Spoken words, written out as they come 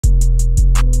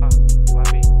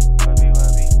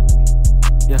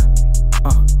Yeah.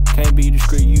 Can't be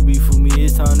discreet, you be for me,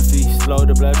 it's time to feast. Load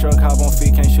the black truck, hop on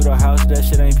feet, can't shoot a house, that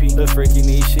shit ain't pee. The freaky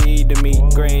niche, she eat the meat.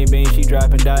 Green bean, she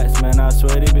dropping dots, man, I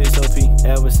swear this bitch so pee.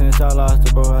 Ever since I lost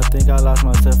her, bro, I think I lost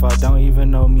myself, I don't even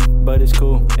know me. But it's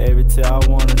cool, every time I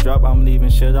wanna drop, I'm leaving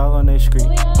shit all on that street.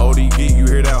 OD geek, you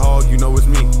hear that hog, you know it's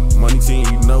me. Money team,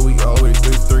 you know we always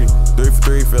 3-3. 3 for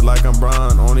 3, feel like I'm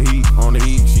Brian, on the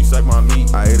heat, she suck my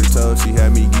meat. I ate her toe, she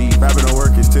had me geek. Rapping on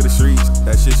work, it's to the streets,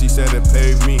 that shit she said it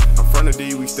paved me. I'm from the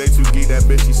D, we stay too geek, that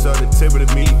bitch, she suck the tip of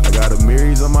the meat. I got a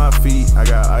Marys on my feet, I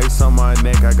got ice on my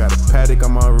neck, I got a paddock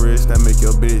on my wrist, that make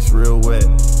your bitch real wet.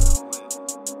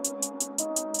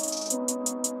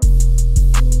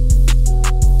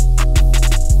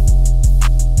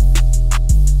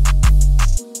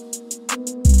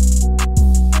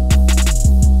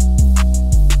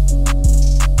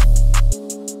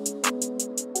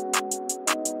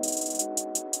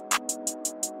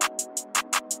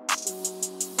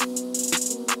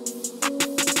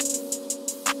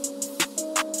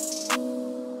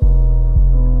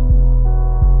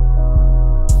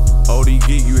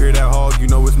 Geek, you hear that hog, you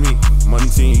know it's me. Money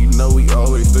team, you know we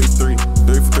always 3-3.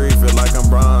 3 for 3, feel like I'm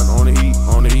Brian, on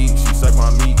the heat, she suck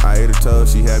my meat. I ate her toe,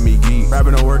 she had me geek.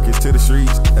 Rapping on work, it's to the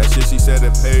streets, that shit she said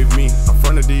it paved me. I'm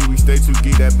from the D, we stay too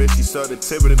geek, that bitch, she suck the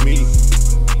tip of the meat.